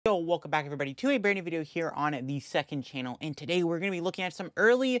So welcome back everybody to a brand new video here on the second channel, and today we're going to be looking at some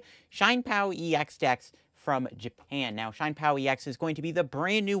early Chien Pao EX decks from Japan. Now, Chien Pao EX is going to be the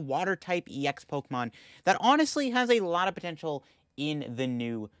brand new water type EX Pokemon that honestly has a lot of potential in the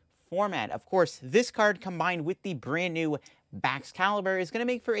new format. Of course, this card combined with the brand new Baxcalibur is going to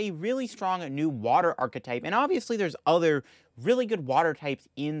make for a really strong new water archetype, and obviously there's other really good water types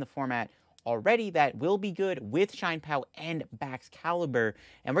in the format already that will be good with Chien Pao and Baxcalibur.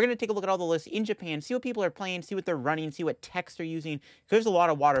 And we're going to take a look at all the lists in Japan, see what people are playing, see what they're running, see what techs they're using, because there's a lot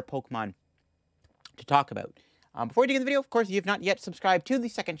of water Pokemon to talk about. Before we dig into the video, of course, if you have not yet subscribed to the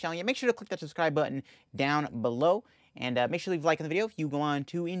second channel yet, make sure to click that subscribe button down below. And make sure to leave a like on the video if you go on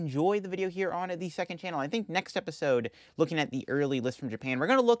to enjoy the video here on the second channel. I think next episode, looking at the early list from Japan, we're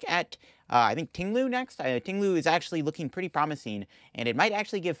going to look at, I think, Tinglu next. Tinglu is actually looking pretty promising, and it might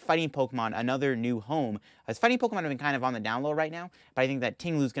actually give fighting Pokemon another new home, as fighting Pokemon have been kind of on the down low right now, but I think that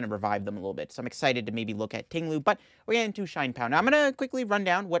Tinglu is going to revive them a little bit. So I'm excited to maybe look at Tinglu, but we're getting into Chien Pao. Now, I'm going to quickly run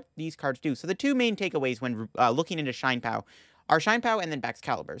down what these cards do. So the two main takeaways when looking into Chien Pao are Chien Pao and then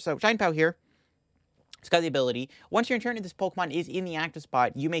Baxcalibur. So Chien Pao here, it's got the ability, once your turn this Pokemon is in the active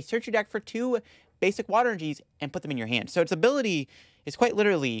spot, you may search your deck for 2 basic water energies and put them in your hand. So its ability is quite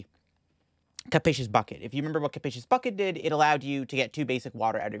literally Capacious Bucket. If you remember what Capacious Bucket did, it allowed you to get 2 basic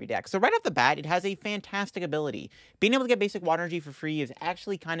water out of your deck. So right off the bat, it has a fantastic ability. Being able to get basic water energy for free is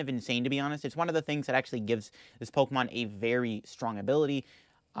actually kind of insane, to be honest. It's one of the things that actually gives this Pokemon a very strong ability.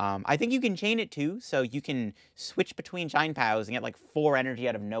 I think you can chain it too, so you can switch between Chien Paos and get like 4 energy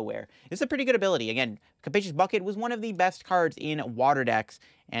out of nowhere. It's a pretty good ability. Again, Capacious Bucket was one of the best cards in water decks,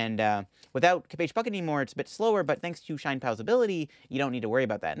 and without Capacious Bucket anymore, it's a bit slower, but thanks to Chien Pao's ability, you don't need to worry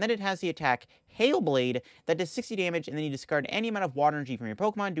about that. And then it has the attack Hail Blade that does 60 damage, and then you discard any amount of water energy from your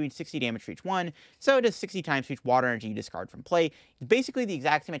Pokemon, doing 60 damage for each one, so it does 60 times for each water energy you discard from play. It's basically the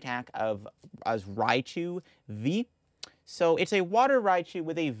exact same attack as Raichu V. So it's a water Raichu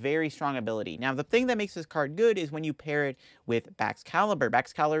with a very strong ability. Now, the thing that makes this card good is when you pair it with Baxcalibur.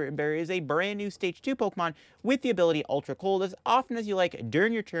 Baxcalibur is a brand new Stage 2 Pokemon with the ability Ultra Cold. As often as you like,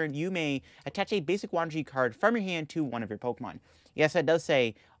 during your turn, you may attach a basic water energy card from your hand to one of your Pokemon. Yes, that does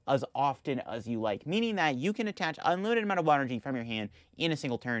say as often as you like, meaning that you can attach unlimited amount of water energy from your hand in a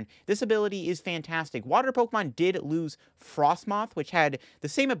single turn. This ability is fantastic. Water Pokemon did lose Frostmoth, which had the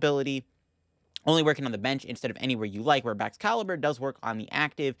same ability, only working on the bench instead of anywhere you like, where Baxcalibur does work on the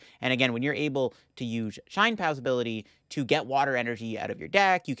active. And again, when you're able to use Chien Pao's ability to get water energy out of your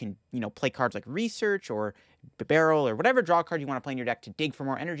deck, you can, play cards like Research or Barrel or whatever draw card you want to play in your deck to dig for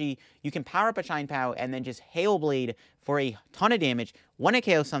more energy. You can power up a Chien Pao and then just Hail Blade for a ton of damage, want to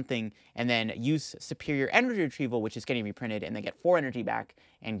KO something, and then use Superior Energy Retrieval, which is getting reprinted, and then get 4 energy back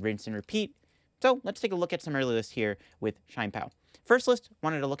and rinse and repeat. So let's take a look at some early lists here with Chien Pao. First list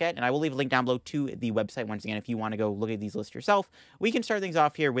wanted to look at, and I will leave a link down below to the website once again if you want to go look at these lists yourself. We can start things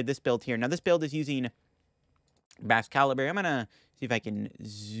off here with this build here. Now, this build is using Baxcalibur. I'm going to see if I can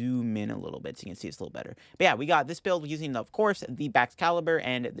zoom in a little bit so you can see this a little better. But yeah, we got this build using, of course, the Baxcalibur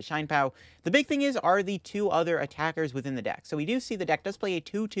and the Chien Pao. The big thing are the 2 other attackers within the deck. So we do see the deck does play a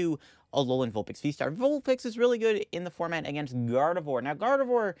 2/2 Alolan Vulpix V-Star. Vulpix is really good in the format against Gardevoir. Now,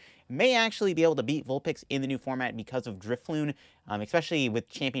 Gardevoir may actually be able to beat Vulpix in the new format because of Drifloon, especially with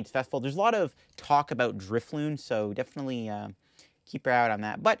Champions Festival. There's a lot of talk about Drifloon, so definitely keep your eye out on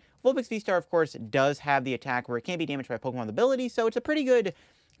that. But Vulpix V-Star, of course, does have the attack where it can't be damaged by Pokemon ability, so it's a pretty good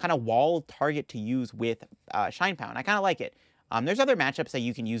kind of wall target to use with Chien Pao, and I kind of like it. There's other matchups that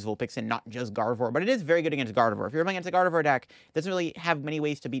you can use Vulpix in, not just Gardevoir, but it is very good against Gardevoir. If you're playing against a Gardevoir deck, it doesn't really have many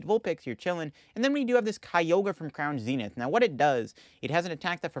ways to beat Vulpix, you're chilling. And then we do have this Kyogre from Crown Zenith. Now, what it does, it has an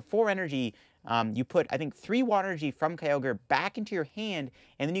attack that for 4 energy, you put, I think, 3 water energy from Kyogre back into your hand,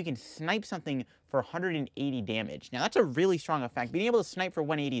 and then you can snipe something for 180 damage. Now, that's a really strong effect. Being able to snipe for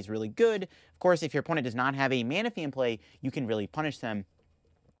 180 is really good. Of course, if your opponent does not have a Manaphy in play, you can really punish them.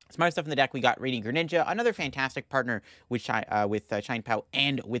 Smart stuff in the deck, we got Radiant Greninja, another fantastic partner with Chien Pao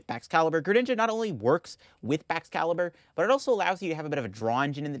and with Baxcalibur. Greninja not only works with Baxcalibur, but it also allows you to have a bit of a draw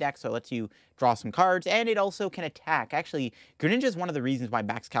engine in the deck, so it lets you draw some cards, and it also can attack. Actually, Greninja is one of the reasons why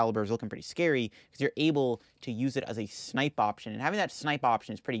Baxcalibur is looking pretty scary, because you're able to use it as a snipe option, and having that snipe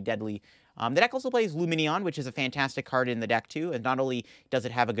option is pretty deadly. The deck also plays Lumineon, which is a fantastic card in the deck too, and not only does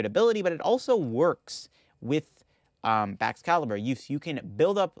it have a good ability, but it also works with Baxcalibur. You can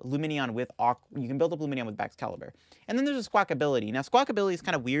build up Lumineon with Baxcalibur. And then there's a Squawk ability. Now, Squawk ability is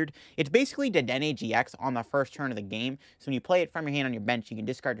kind of weird. It's basically Dedenne GX on the first turn of the game. So when you play it from your hand on your bench, you can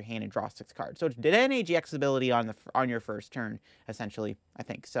discard your hand and draw 6 cards. So it's Dedenne GX ability on your first turn, essentially, I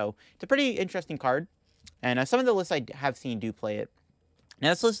think. So it's a pretty interesting card. And some of the lists I have seen do play it. Now,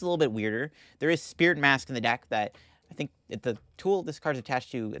 this list is a little bit weirder. There is Spirit Mask in the deck that I think the tool this card's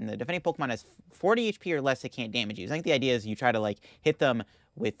attached to, and the defending Pokemon has 40 HP or less, they can't damage you. So I think the idea is you try to, like, hit them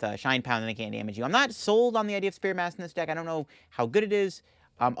with Chien Pao and they can't damage you. I'm not sold on the idea of Spirit Mask in this deck. I don't know how good it is.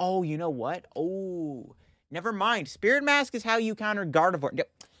 Oh, you know what? Oh, never mind. Spirit Mask is how you counter Gardevoir.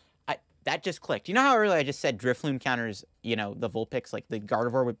 That just clicked. You know how earlier I just said Drifloon counters, you know, the Vulpix, like the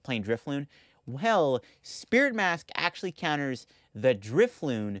Gardevoir with playing Drifloon? Well, Spirit Mask actually counters the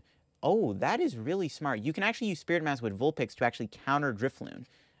Drifloon. Oh, that is really smart. You can actually use Spirit Mask with Vulpix to actually counter Drifloon.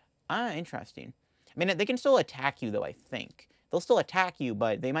 Ah, interesting. I mean, they can still attack you, though, I think. They'll still attack you,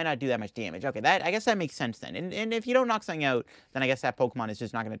 but they might not do that much damage. Okay, I guess that makes sense then. And if you don't knock something out, then I guess that Pokemon is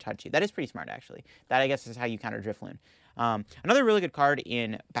just not going to touch you. That is pretty smart, actually. That, I guess, is how you counter Drifloon. Another really good card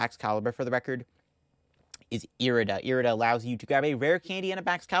in Baxcalibur, for the record, is Irida. Irida allows you to grab a rare candy and a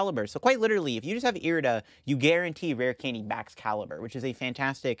Baxcalibur. So quite literally, if you just have Irida, you guarantee rare candy Baxcalibur, which is a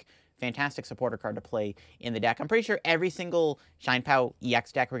fantastic supporter card to play in the deck. I'm pretty sure every single Chien Pao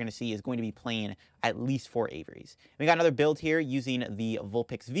EX deck we're going to see is going to be playing at least 4 Averys. We got another build here using the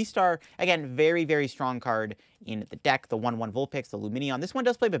Vulpix V-Star. Again, very, very strong card in the deck. The 1/1 Vulpix, the Lumineon. This one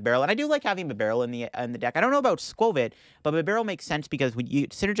does play Bibarel, and I do like having Bibarel in the deck. I don't know about Skwovet, but Bibarel makes sense because it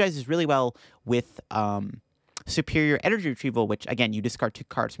synergizes really well with Superior Energy Retrieval, which, again, you discard 2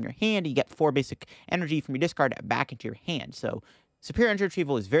 cards from your hand, you get 4 basic energy from your discard back into your hand. So Superior Energy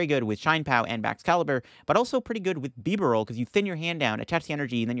Retrieval is very good with Chien Pao and Baxcalibur, but also pretty good with Bibarel because you thin your hand down, attach the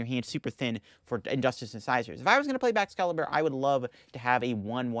energy, and then your hand's super thin for Injustice Incisors. If I was going to play Baxcalibur, I would love to have a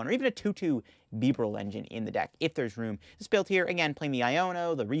 1/1 or even a 2/2 Bibarel engine in the deck if there's room. This build here, again, playing the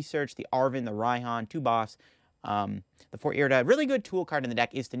Iono, the Research, the Arven, the Raihan, 2 Boss, the 4 Irida. Really good tool card in the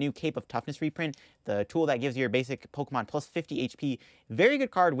deck is the new Cape of Toughness reprint, the tool that gives your basic Pokemon plus 50 HP. Very good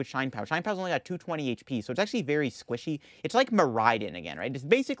card with Chien Pao. Chien Pao's only got 220 HP, so it's actually very squishy. It's like Miraidon again, right? It's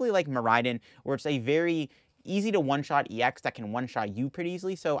basically like Miraidon, where it's a very easy to one-shot EX that can one-shot you pretty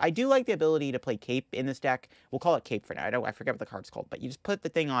easily. So I do like the ability to play Cape in this deck. We'll call it Cape for now. I forget what the card's called, but you just put the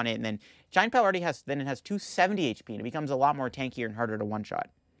thing on it, and then Chien Pao already has 270 HP, and it becomes a lot more tankier and harder to one-shot.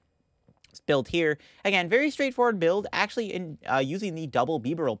 This build here, again, very straightforward build, actually in using the double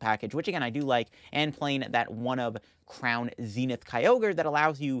Bibarel package, which again I do like, and playing that one of Crown Zenith Kyogre that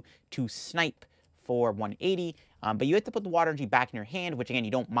allows you to snipe for 180, but you have to put the water energy back in your hand, which again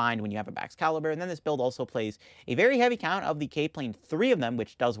you don't mind when you have a Baxcalibur. And then this build also plays a very heavy count of the Cape, playing 3 of them,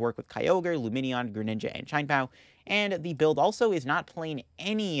 which does work with Kyogre, Lumineon, Greninja, and Chien Pao. And the build also is not playing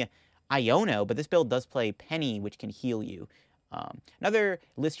any Iono, but this build does play Penny, which can heal you. Another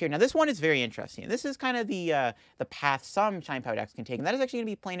list here. Now, this one is very interesting. This is kind of the path some Chien Pao decks can take, and that is actually going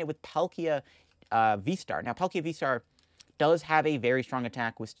to be playing it with Palkia V-Star. Now, Palkia V-Star does have a very strong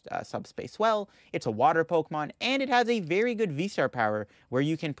attack with Subspace Swell. It's a water Pokemon, and it has a very good V-Star power where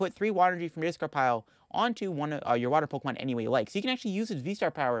you can put 3 water energy from your discard pile onto one of your water Pokemon any way you like. So you can actually use its V-Star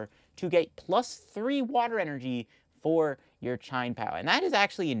power to get +3 water energy for your Chien Pao, and that is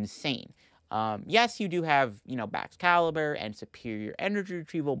actually insane. Yes, you do have, you know, Baxcalibur and Superior Energy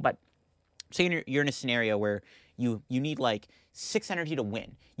Retrieval, but say you're in a scenario where you need like 6 energy to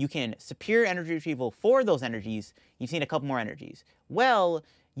win. You can Superior Energy Retrieval for those energies. You just need a couple more energies. Well,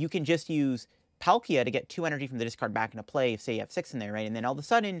 you can just use Palkia to get 2 energy from the discard back into play, if say you have 6 in there, right? And then all of a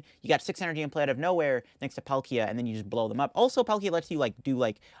sudden, you got 6 energy in play out of nowhere thanks to Palkia, and then you just blow them up. Also, Palkia lets you like do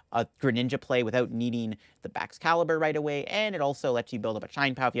like a Greninja play without needing the Baxcalibur right away, and it also lets you build up a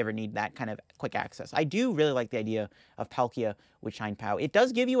Chien Pao if you ever need that kind of quick access. I do really like the idea of Palkia with Chien Pao. It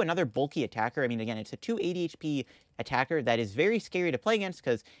does give you another bulky attacker. I mean, again, it's a 280 HP attacker that is very scary to play against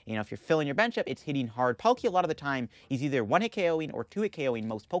because, you know, if you're filling your bench up, it's hitting hard. Palkia, a lot of the time, is either 1-hit KOing or 2-hit KOing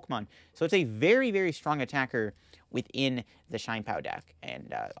most Pokemon. So it's a very, very strong attacker within the Chien Pao deck.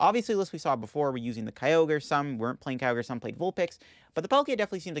 And obviously, list we saw before, we're using the Kyogre. Some weren't playing Kyogre, some played Vulpix. But the Palkia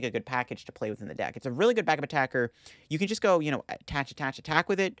definitely seems like a good package to play within the deck. It's a really good backup attacker. You can just go, you know, attack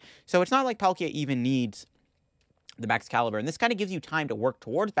with it. So it's not like Palkia even needs the Baxcalibur, and this kind of gives you time to work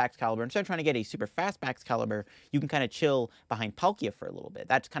towards Baxcalibur. Instead of trying to get a super fast Baxcalibur, you can kind of chill behind Palkia for a little bit.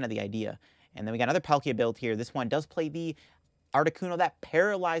 That's kind of the idea. And then we got another Palkia build here. This one does play the Articuno that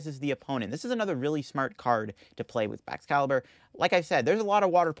paralyzes the opponent. This is another really smart card to play with Baxcalibur. Like I said, there's a lot of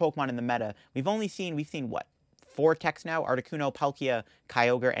water Pokemon in the meta. We've seen what? 4 techs now: Articuno, Palkia,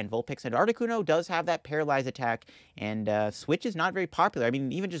 Kyogre, and Vulpix. And Articuno does have that Paralyze attack, and Switch is not very popular. I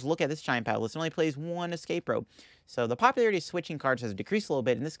mean, even just look at this Chien Pao list. It only plays 1 Escape Rope. So the popularity of switching cards has decreased a little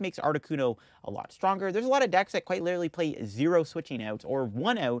bit, and this makes Articuno a lot stronger. There's a lot of decks that quite literally play 0 switching outs or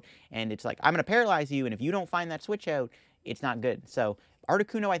 1 out, and it's like, I'm going to paralyze you, and if you don't find that switch out, it's not good. So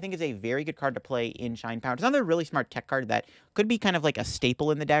Articuno, I think, is a very good card to play in Chien Pao. It's another really smart tech card that could be kind of like a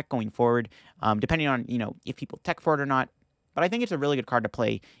staple in the deck going forward, depending on, if people tech for it or not. But I think it's a really good card to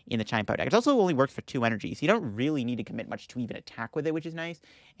play in the Chien Pao deck. It also only works for 2 energy, so you don't really need to commit much to even attack with it, which is nice.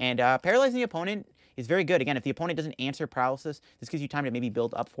 And paralyzing the opponent is very good. Again, if the opponent doesn't answer paralysis, this gives you time to maybe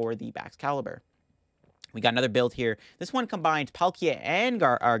build up for the Baxcalibur. We got another build here. This one combines Palkia and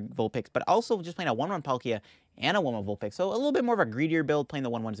Vulpix, but also just playing a 1-1 Palkia and a 1-1 Vulpix. So a little bit more of a greedier build, playing the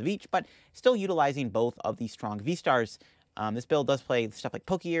 1-1s of each, but still utilizing both of these strong V-Stars. This build does play stuff like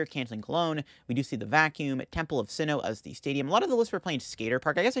Pokegear, Canceling Cologne. We do see the Vacuum, Temple of Sinnoh as the stadium. A lot of the lists were playing Skater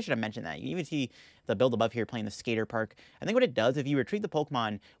Park. I guess I should have mentioned that. You even see the build above here playing the Skater Park. I think what it does, if you retrieve the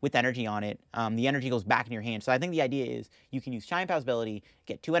Pokemon with energy on it, the energy goes back in your hand. So I think the idea is you can use Chien Pao's ability,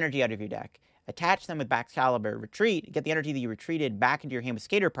 get 2 energy out of your deck, attach them with Baxcalibur, retreat, get the energy that you retreated back into your hand with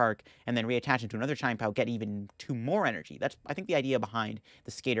Skater Park, and then reattach it to another Chien Pao, get even 2 more energy. That's, I think, the idea behind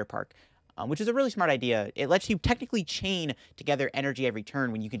the Skater Park, which is a really smart idea. It lets you technically chain together energy every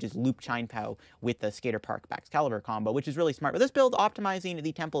turn when you can just loop Chien Pao with the Skater Park Baxcalibur combo, which is really smart. But this build, optimizing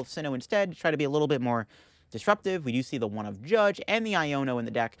the Temple of Sinnoh instead, to try to be a little bit more disruptive. We do see the One of Judge and the Iono in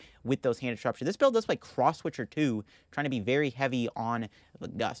the deck with those hand disruption. This build does play Cross Switcher 2, trying to be very heavy on the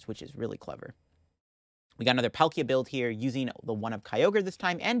Gust, which is really clever. We got another Palkia build here using the One of Kyogre this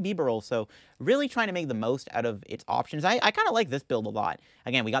time and Bibarel, so really trying to make the most out of its options. I kind of like this build a lot.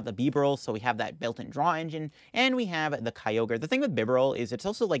 Again, we got the Bibarel, so we have that built-in draw engine, and we have the Kyogre. The thing with Bibarel is it's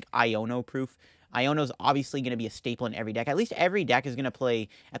also like Iono-proof. Iono's obviously going to be a staple in every deck. At least every deck is going to play,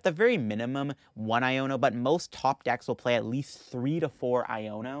 at the very minimum, 1 Iono, but most top decks will play at least 3 to 4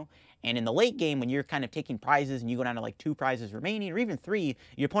 Iono. And in the late game, when you're kind of taking prizes and you go down to like 2 prizes remaining, or even 3,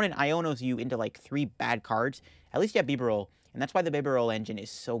 your opponent Ionos you into like 3 bad cards. At least you have Bibarel, and that's why the Bibarel engine is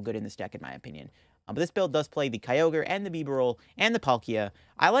so good in this deck, in my opinion. But this build does play the Kyogre and the Bibarel and the Palkia.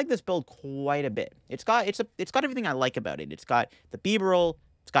 I like this build quite a bit. It's got everything I like about it. It's got the Bibarel,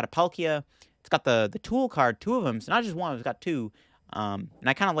 it's got a Palkia, it's got the Tool card, 2 of them. So not just 1, it's got 2. And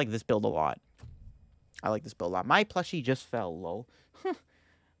I kind of like this build a lot. I like this build a lot. My plushie just fell, lol.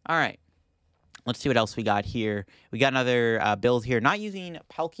 All right. Let's see what else we got here. We got another build here. Not using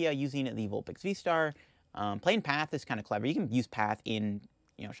Palkia, using the Vulpix V-Star. Playing Path is kind of clever. You can use Path in,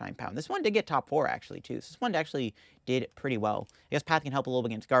 Chien Pao. This one did get top 4, actually, too. So this one actually did pretty well. I guess Path can help a little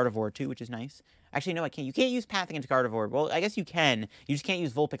bit against Gardevoir, too, which is nice. Actually, no, I can't. You can't use Path against Gardevoir. Well, I guess you can. You just can't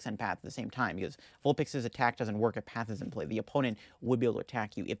use Vulpix and Path at the same time, because Vulpix's attack doesn't work if Path is in play. The opponent would be able to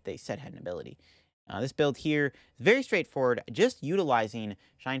attack you if they said had an ability. This build here is very straightforward, just utilizing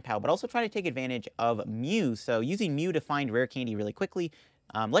Chien Pao, but also trying to take advantage of Mew. So using Mew to find rare candy really quickly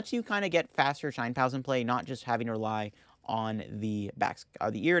lets you kind of get faster Chien Paos in play, not just having to rely on the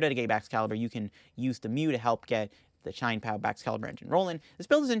Irida to get Baxcalibur. You can use the Mew to help get the Chien Pao Baxcalibur engine rolling. This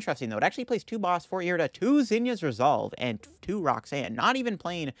build is interesting, though. It actually plays 2 Boss, 4 Irida, 2 Zinnia's Resolve, and 2 Roxanne. Not even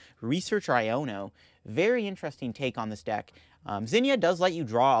playing Research or Iono. Very interesting take on this deck. Zinnia does let you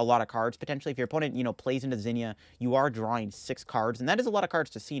draw a lot of cards, potentially. If your opponent, plays into Zinnia, you are drawing 6 cards, and that is a lot of cards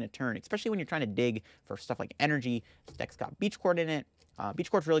to see in a turn, especially when you're trying to dig for stuff like energy. This deck's got Beach Court in it.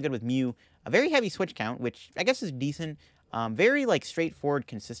 Beach Court's really good with Mew. A very heavy switch count, which I guess is decent. Very, straightforward,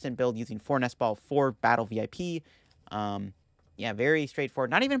 consistent build using 4 Nest Ball, 4 Battle VIP. Yeah, very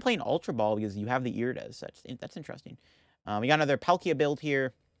straightforward. Not even playing Ultra Ball because you have the Iridas. That's interesting. We got another Palkia build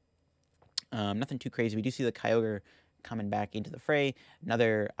here. Nothing too crazy. We do see the Kyogre coming back into the fray.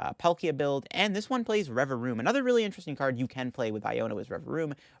 Another Palkia build, and this one plays Reverum. Another really interesting card you can play with Iono is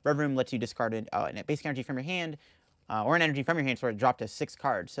Reverum. Reverum lets you discard a basic energy from your hand, or an energy from your hand, so it dropped to 6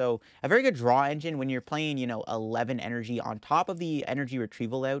 cards. So a very good draw engine when you're playing, 11 energy on top of the energy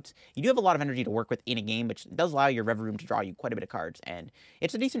retrieval outs. You do have a lot of energy to work with in a game, which does allow your Reverum to draw you quite a bit of cards. And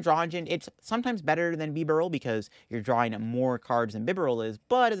it's a decent draw engine. It's sometimes better than Bibarel because you're drawing more cards than Bibarel is,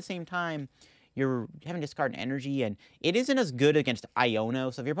 but at the same time, you're having to discard energy, and it isn't as good against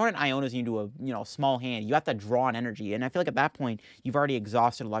Iono. So if your opponent Ionos you into a small hand, you have to draw an energy, and I feel like at that point you've already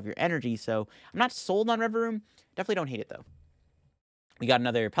exhausted a lot of your energy. So I'm not sold on Reverum. Definitely don't hate it though. We got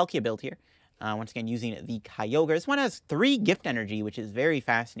another Palkia build here. Once again, using the Kyogre. This one has 3 gift energy, which is very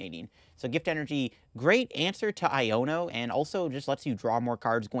fascinating. So gift energy, great answer to Iono, and also just lets you draw more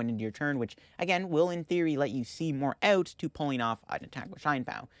cards going into your turn, which again will in theory let you see more outs to pulling off an attack with Chien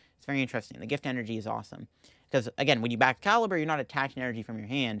Pao. It's very interesting. The gift energy is awesome. Because, again, when you Baxcalibur, you're not attaching energy from your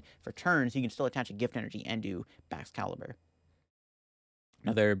hand for turns. You can still attach a gift energy and do Baxcalibur.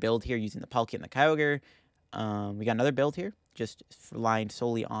 Another build here using the Palkia and the Kyogre. We got another build here, just relying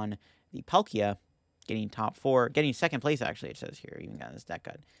solely on the Palkia, getting top 4, getting 2nd place, actually, it says here. Even got this deck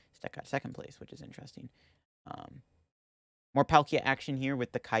got 2nd place, which is interesting. More Palkia action here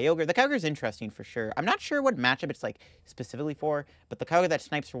with the Kyogre. The Kyogre is interesting for sure. I'm not sure what matchup it's like specifically for, but the Kyogre that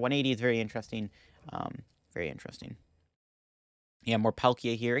snipes for 180 is very interesting. Very interesting. Yeah, more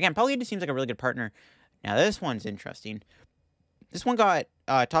Palkia here. Again, Palkia just seems like a really good partner. Now, this one's interesting. This one got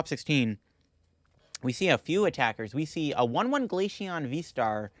top 16. We see a few attackers. We see a 1-1 Glaceon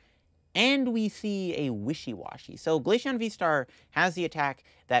V-Star, and we see a Wishy-Washy. So Glaceon V-Star has the attack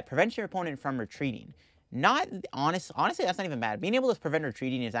that prevents your opponent from retreating. Honestly, that's not even bad. Being able to prevent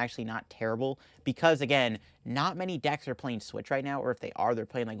retreating is actually not terrible because, again, not many decks are playing Switch right now, or if they are, they're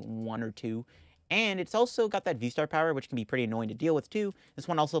playing like 1 or 2. And it's also got that V-Star power, which can be pretty annoying to deal with, too. This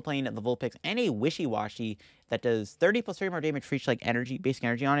one also playing the Vulpix and a Wishy-Washy that does 30 plus 30 more damage for each, like, basic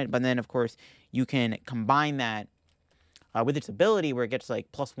energy on it. But then, of course, you can combine that with its ability where it gets, like,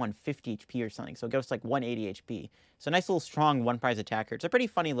 plus 150 HP or something. So it goes to, like, 180 HP. So a nice little strong one-prize attacker. It's a pretty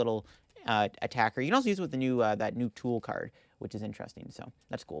funny little attacker. You can also use it with the new that new tool card, which is interesting. So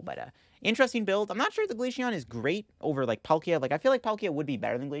that's cool. But interesting build. I'm not sure the Glaceon is great over like Palkia. Like I feel like Palkia would be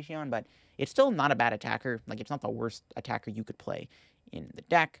better than Glaceon, but it's still not a bad attacker. Like it's not the worst attacker you could play in the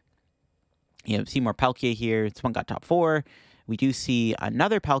deck. You know, see more Palkia here. This one got top 4. We do see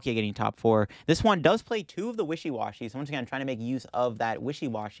another Palkia getting top 4. This one does play 2 of the Wishy-Washy. So once again, trying to make use of that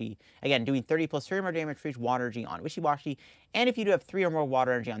Wishy-Washy. Again, doing 30 plus 30 more damage for each water energy on Wishy-Washy. And if you do have 3 or more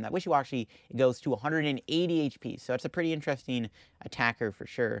water energy on that Wishy-Washy, it goes to 180 HP. So it's a pretty interesting attacker for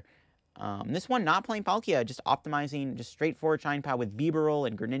sure. This one not playing Palkia, just optimizing, just straightforward Chien Pao with Bibarel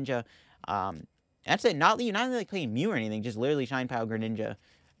and Greninja. That's it. Not really like playing Mew or anything, just literally Chien Pao, Greninja,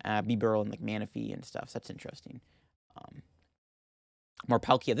 Bibarel, and like Manaphy and stuff. So that's interesting. More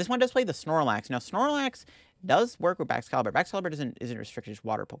Palkia. This one does play the Snorlax. Now, Snorlax does work with Baxcalibur. Baxcalibur isn't restricted to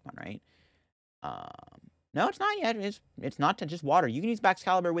water Pokemon, right? No, it's not yet. It's not just water. You can use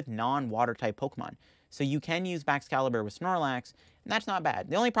Baxcalibur with non-water type Pokemon. So you can use Baxcalibur with Snorlax, and that's not bad.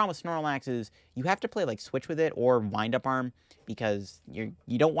 The only problem with Snorlax is you have to play like Switch with it or Wind Up Arm because you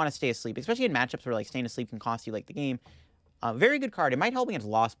don't want to stay asleep, especially in matchups where like staying asleep can cost you like the game. Very good card. It might help against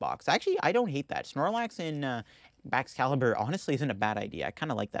Lost Box. Actually, I don't hate that. Snorlax in Baxcalibur honestly isn't a bad idea. I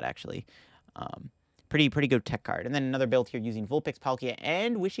kind of like that actually. Pretty good tech card. And then another build here using Vulpix, Palkia,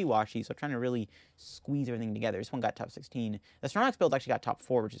 and Wishy-Washy. So trying to really squeeze everything together. This one got top 16. The Snorlax build actually got top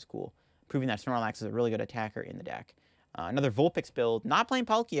 4, which is cool. Proving that Snorlax is a really good attacker in the deck. Another Vulpix build. Not playing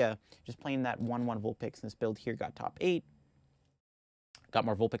Palkia, just playing that 1-1 Vulpix. And this build here got top 8. Got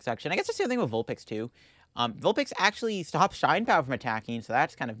more Vulpix action. I guess that's the other thing with Vulpix too. Vulpix actually stops Chien Pao from attacking, so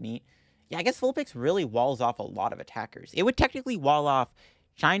that's kind of neat. Yeah, I guess Vulpix really walls off a lot of attackers. It would technically wall off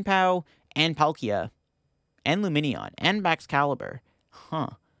Chien Pao and Palkia and Lumineon and Baxcalibur. Huh.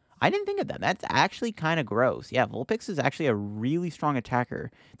 I didn't think of that. That's actually kind of gross. Yeah, Vulpix is actually a really strong attacker.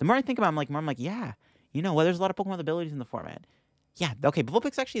 The more I think about it, I'm like, yeah, you know, well, there's a lot of Pokemon with abilities in the format. Yeah, okay, but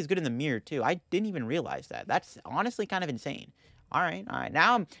Vulpix actually is good in the mirror, too. I didn't even realize that. That's honestly kind of insane. All right.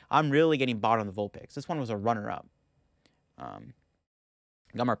 Now I'm really getting bought on the Vulpix. This one was a runner-up.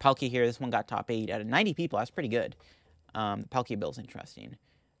 Got more Palkia here. This one got top 8 out of 90 people. That's pretty good. The Palkia build's interesting.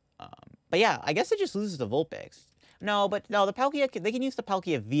 But yeah, I guess it just loses to Vulpix. No, the Palkia, they can use the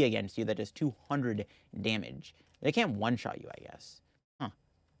Palkia V against you that does 200 damage. They can't one-shot you, I guess. Huh.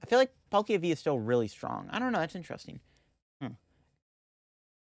 I feel like Palkia V is still really strong. I don't know. That's interesting.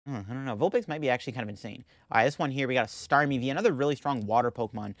 I don't know. Vulpix might be actually kind of insane. All right, this one here, we got a Starmie V, another really strong water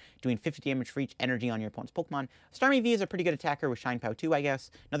Pokemon, doing 50 damage for each energy on your opponent's Pokemon. Starmie V is a pretty good attacker with Chien Pao 2, I guess.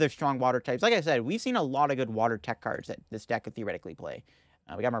 Another strong water types. Like I said, we've seen a lot of good water tech cards that this deck could theoretically play.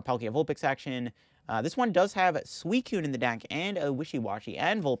 We got more Palkia Vulpix action. This one does have Suicune in the deck and a Wishy-Washy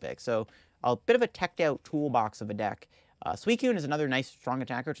and Vulpix, so a bit of a teched-out toolbox of a deck. Suicune is another nice, strong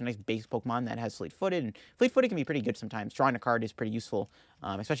attacker. It's a nice base Pokemon that has Fleet-Footed, and Fleet-Footed can be pretty good sometimes. Drawing a card is pretty useful,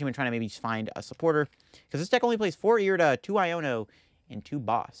 especially when trying to maybe find a supporter, because this deck only plays 4 Irida, 2 Iono, and 2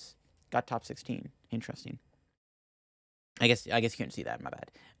 Boss. Got top 16. Interesting. I guess you couldn't see that. My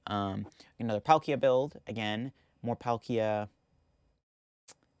bad. Another Palkia build again. More Palkia.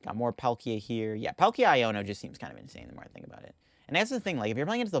 Got more Palkia here. Yeah, Palkia Iono just seems kind of insane the more I think about it. And that's the thing, like, if you're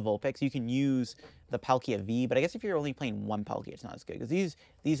playing against the Vulpix, you can use the Palkia V, but I guess if you're only playing one Palkia, it's not as good. Because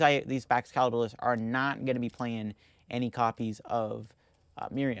these Baxcalibur are not going to be playing any copies of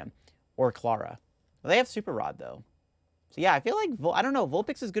Miriam or Clara. Well, they have Super Rod, though. So yeah, I feel like, I don't know,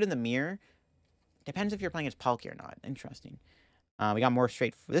 Vulpix is good in the mirror. Depends if you're playing as Palkia or not. Interesting. We got more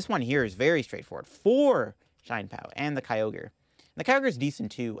this one here is very straightforward. 4 Chien Pao and the Kyogre. And the Kyogre is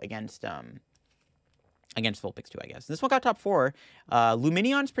decent, too, against Vulpix too, I guess. This one got top 4.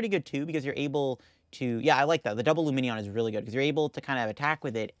 Lumineon's pretty good too because you're able to, yeah, I like that. The double Lumineon is really good because you're able to kind of attack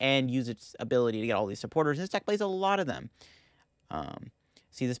with it and use its ability to get all these supporters. This deck plays a lot of them.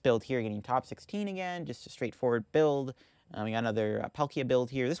 See this build here getting top 16 again, just a straightforward build. We got another Palkia build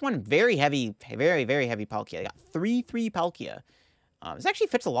here. This one very heavy, very, very heavy Palkia. I got 3/3 Palkia. This actually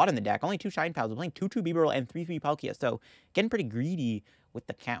fits a lot in the deck. Only 2 Shine Pals. We're playing 2/2 Bibarel and 3/3 Palkia, so getting pretty greedy with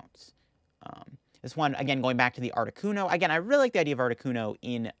the counts. This one, again, going back to the Articuno. Again, I really like the idea of Articuno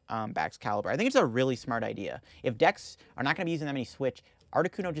in Baxcalibur. I think it's a really smart idea. If decks are not going to be using that many Switch,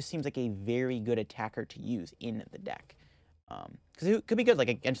 Articuno just seems like a very good attacker to use in the deck. Because it could be good, like,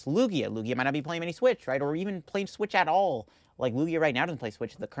 against Lugia. Lugia might not be playing any Switch, right? Or even playing Switch at all. Like, Lugia right now doesn't play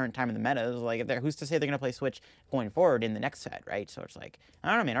Switch at the current time in the meta. Like, who's to say they're going to play Switch going forward in the next set, right? So it's like, I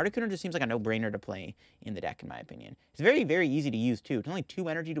don't know, man. Articuno just seems like a no-brainer to play in the deck, in my opinion. It's very, very easy to use, too. It's only 2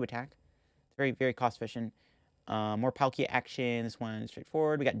 energy to attack. It's very, very cost-efficient. More Palkia action. This one is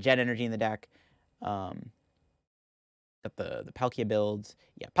straightforward. We got Jet Energy in the deck. Got the Palkia builds.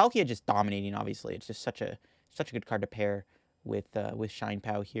 Yeah, Palkia just dominating, obviously. It's just such a good card to pair with Chien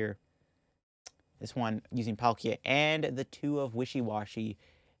Pao here. This one using Palkia and the 2 of Wishy Washy.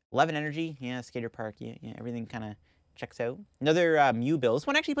 11 energy, yeah, Skater Park, yeah, everything kind of checks out. Another Mew build. This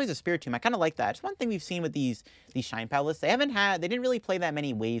one actually plays a Spiritomb. I kind of like that. It's one thing we've seen with these Chien Pao lists. They didn't really play that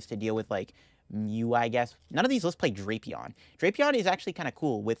many waves to deal with, like, Mew, I guess. None of these lists play Drapion. Drapion is actually kind of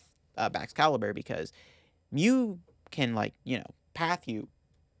cool with Baxcalibur because Mew can, like, you know, path you,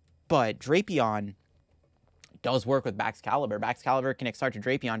 but Drapion does work with Baxcalibur. Baxcalibur can start to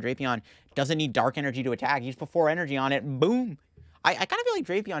Drapion. Drapion doesn't need Dark Energy to attack. You just put 4 energy on it, boom. I kind of feel like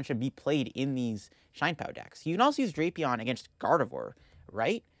Drapion should be played in these Chien Pao decks. You can also use Drapion against Gardevoir,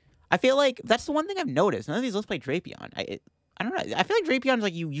 right? I feel like that's the one thing I've noticed. None of these lists play Drapion. I don't know. I feel like Drapion's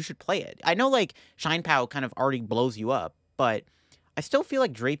like you should play it. I know like Chien Pao kind of already blows you up, but I still feel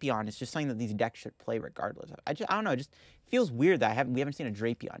like Drapion is just something that these decks should play regardless. I don't know. It just feels weird that we haven't seen a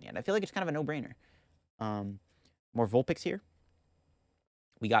Drapion yet. I feel like it's kind of a no-brainer. More Vulpix here.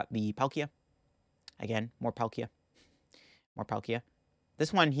 We got the Palkia. Again, more Palkia. More Palkia.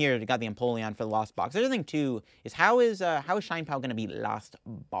 This one here got the Empoleon for the Lost Box. The other thing, too, is how is Chien Pao going to be Lost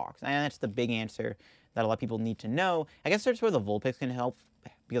Box? And that's the big answer that a lot of people need to know. I guess that's where the Vulpix can help.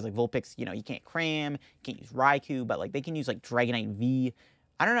 Because, like, Vulpix, you know, you can't cram, you can't use Raikou, but, like, they can use, like, Dragonite V.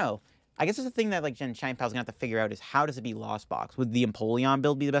 I don't know. I guess it's the thing that, like, Chien Pao's going to have to figure out is how does it be Lost Box? Would the Empoleon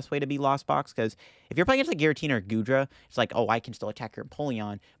build be the best way to be Lost Box? Because if you're playing against, like, Giratina or Goodra, it's like, oh, I can still attack your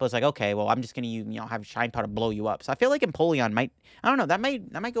Empoleon. But it's like, okay, well, I'm just going to, you know, have Chien Pao to blow you up. So I feel like Empoleon might, I don't know, that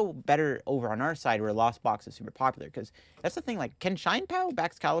might go better over on our side where Lost Box is super popular. Because that's the thing, like, can Chien Pao,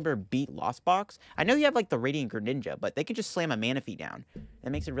 Baxcalibur beat Lost Box? I know you have, like, the Radiant Greninja, but they can just slam a Manaphy down. That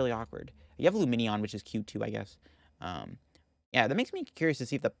makes it really awkward. You have Luminion, which is cute, too, I guess. Yeah, that makes me curious to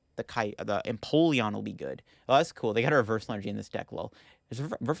see if the Empoleon will be good. Oh, that's cool. They got a Reversal Energy in this deck, lol.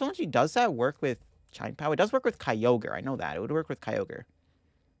 Reversal Energy, does that work with Chien Pao? It does work with Kyogre. I know that. It would work with Kyogre.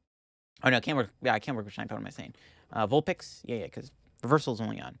 Oh, no, it can't work. Yeah, I can't work with Chien Pao. What am I saying? Vulpix? Yeah, because Reversal is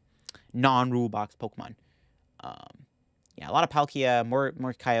only on non-rule box Pokemon. Yeah, a lot of Palkia, more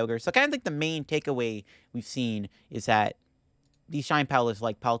Kyogre. So kind of like the main takeaway we've seen is that these Chien Pao lists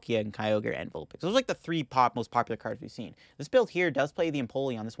like Palkia and Kyogre and Vulpix. Those are like the 3 most popular cards we've seen. This build here does play the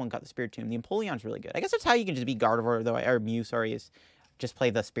Empoleon. This one got the Spiritomb. The Empoleon's really good. I guess that's how you can just beat Gardevoir, though, or Mew, sorry, is just play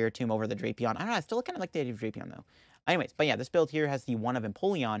the Spiritomb over the Drapion. I don't know, I still kind of like the idea of Drapion, though. Anyways, but yeah, this build here has the 1 of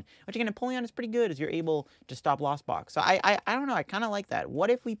Empoleon, which again, Empoleon is pretty good as you're able to stop Lost Box. So I don't know, I kind of like that. What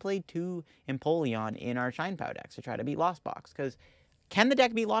if we played 2 Empoleon in our Chien Pao decks to try to beat Lost Box? Because can the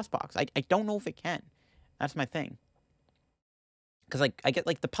deck beat Lost Box? I don't know if it can. That's my thing. Because, like, I get,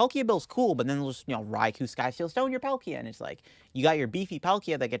 like, the Palkia build's cool, but then they'll just, you know, Raikou, Sky Steel, Stone your Palkia, and it's like, you got your beefy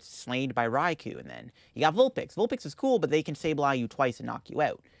Palkia that gets slayed by Raikou, and then you got Vulpix. Vulpix is cool, but they can Sableye you twice and knock you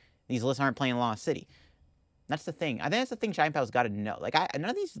out. These lists aren't playing Lost City. That's the thing. I think that's the thing Chien Pao's got to know. Like, none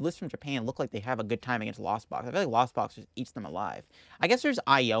of these lists from Japan look like they have a good time against Lost Box. I feel like Lost Box just eats them alive. I guess there's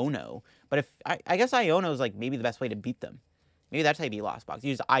Iono, but if I guess Iono is, like, maybe the best way to beat them. Maybe that's how you beat Lost Box.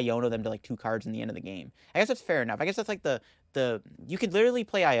 You just Iono them to, like, 2 cards in the end of the game. I guess that's fair enough. I guess that's, like, you could literally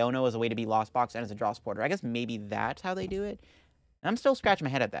play Iono as a way to beat Lost Box and as a draw supporter. I guess maybe that's how they do it. And I'm still scratching my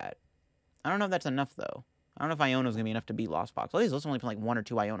head at that. I don't know if that's enough, though. I don't know if Iono's going to be enough to beat Lost Box. Well, these lists only play, like, 1 or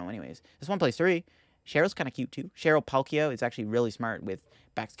 2 Iono anyways. This one plays 3. Cheryl's kind of cute, too. Cheryl Palkia is actually really smart with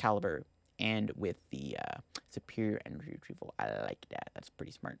Baxcalibur and with the Superior Energy Retrieval. I like that. That's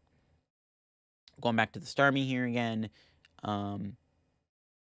pretty smart. Going back to the Starmie here again.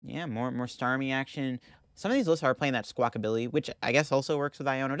 Yeah, more Starmie action. Some of these lists are playing that Squawkabilly, which I guess also works with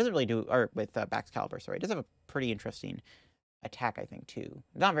Iono. It doesn't really do, or with Baxcalibur, sorry. It does have a pretty interesting attack, I think, too.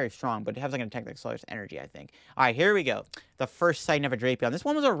 Not very strong, but it has like an attack that accelerates energy, I think. All right, here we go. The first sighting of a Drapion. This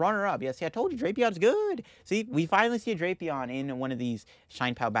one was a runner-up. Yeah, see, I told you, Drapion's good. See, we finally see a Drapion in one of these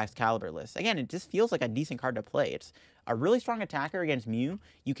Chien Pao Baxcalibur lists. Again, it just feels like a decent card to play. It's a really strong attacker against Mew.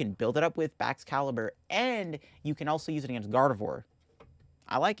 You can build it up with Baxcalibur, and you can also use it against Gardevoir.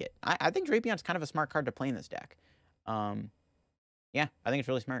 I like it. I think Drapion's kind of a smart card to play in this deck. Yeah, I think it's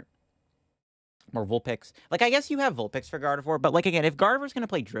really smart. More Vulpix. Like, I guess you have Vulpix for Gardevoir, but, like, again, if Gardevoir's going to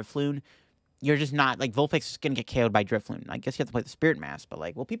play Drifloon, you're just not, like, Vulpix is going to get KO'd by Drifloon. I guess you have to play the Spirit Mass, but,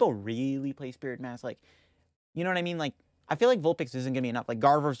 like, will people really play Spirit Mass? Like, you know what I mean? Like, I feel like Vulpix isn't going to be enough. Like,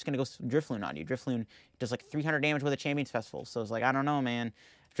 Gardevoir's just going to go Drifloon on you. Drifloon does, like, 300 damage with a Champions Festival, so it's like, I don't know, man.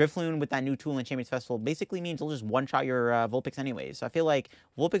 Drifloon with that new tool in Champions Festival basically means it'll just one-shot your Vulpix anyways. So I feel like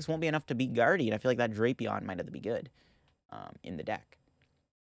Vulpix won't be enough to beat Guardy, and I feel like that Drapion might have to be good in the deck.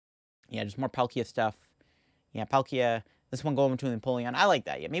 Yeah, just more Palkia stuff. Yeah, Palkia. This one going to an Empoleon. I like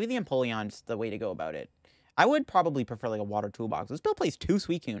that. Yeah, maybe the Empoleon's the way to go about it. I would probably prefer like a water toolbox. This build plays 2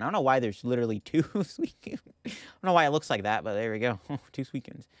 Suicune. I don't know why there's literally 2 Suicune. I don't know why it looks like that, but there we go. 2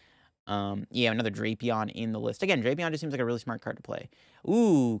 Suicunes. Yeah, another Drapion in the list. Again, Drapion just seems like a really smart card to play.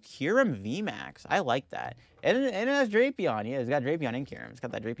 Ooh, Kyurem VMAX. I like that. And it has Drapion. Yeah, it's got Drapion in Kyurem. It's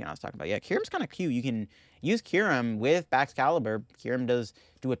got that Drapion I was talking about. Yeah, Kyurem's kind of cute. You can use Kyurem with Baxcalibur. Kyurem does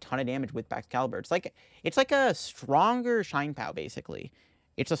do a ton of damage with Baxcalibur. It's like a stronger Chien Pao, basically.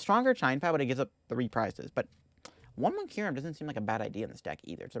 It's a stronger Chien Pao, but it gives up 3 prizes. But 1/1 Kyurem doesn't seem like a bad idea in this deck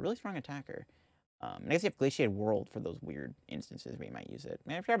either. It's a really strong attacker. And I guess you have Glaciated World for those weird instances where you might use it.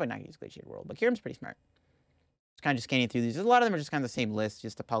 I'd probably not use Glaciated World, but Kyurem's pretty smart. Just kind of scanning through these. A lot of them are just kind of the same list,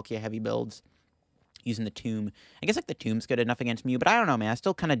 just the Palkia heavy builds. Using the Tomb. I guess like the Tomb's good enough against Mew, but I don't know, man. I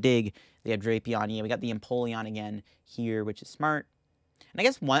still kind of dig they have Drapion. Yeah, we got the Empoleon again here, which is smart. And I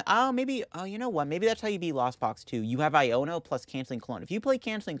guess you know what? Maybe that's how you beat Lost Box too. You have Iono plus Canceling Clone. If you play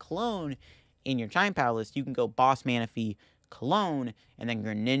Canceling Clone in your Chien Pao list, you can go Boss Manaphy, Cologne, and then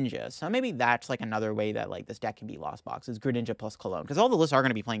Greninja. So maybe that's like another way that like this deck can be Lost Box is Greninja plus Cologne. Because all the lists are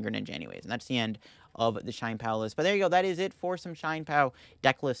going to be playing Greninja anyways. And that's the end of the Chien Pao list. But there you go. That is it for some Chien Pao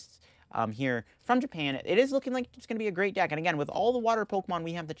deck lists here from Japan. It is looking like it's going to be a great deck. And again, with all the water Pokemon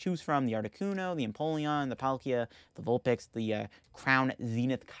we have to choose from, the Articuno, the Empoleon, the Palkia, the Vulpix, the Crown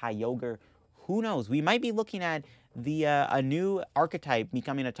Zenith Kyogre, who knows? We might be looking at the a new archetype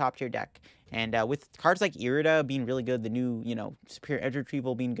becoming a top tier deck. And with cards like Irida being really good, the new, Superior Edge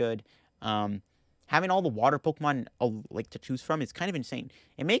Retrieval being good, having all the water Pokemon like to choose from is kind of insane.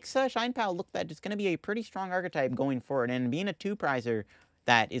 It makes Chien Pao look that it's going to be a pretty strong archetype going forward. And being a 2-prizer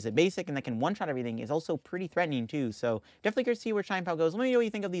that is a basic and that can one-shot everything is also pretty threatening too. So definitely curious to see where Chien Pao goes. Let me know what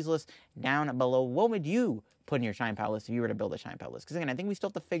you think of these lists down below. What would you put in your Chien Pao list if you were to build a Chien Pao list? Because again, I think we still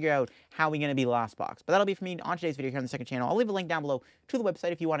have to figure out how we're going to be Lost Box. But that'll be for me on today's video here on the second channel. I'll leave a link down below to the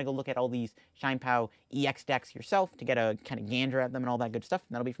website if you want to go look at all these Chien Pao EX decks yourself to get a kind of gander at them and all that good stuff.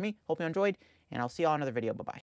 And that'll be for me. Hope you enjoyed, and I'll see you all in another video. Bye-bye.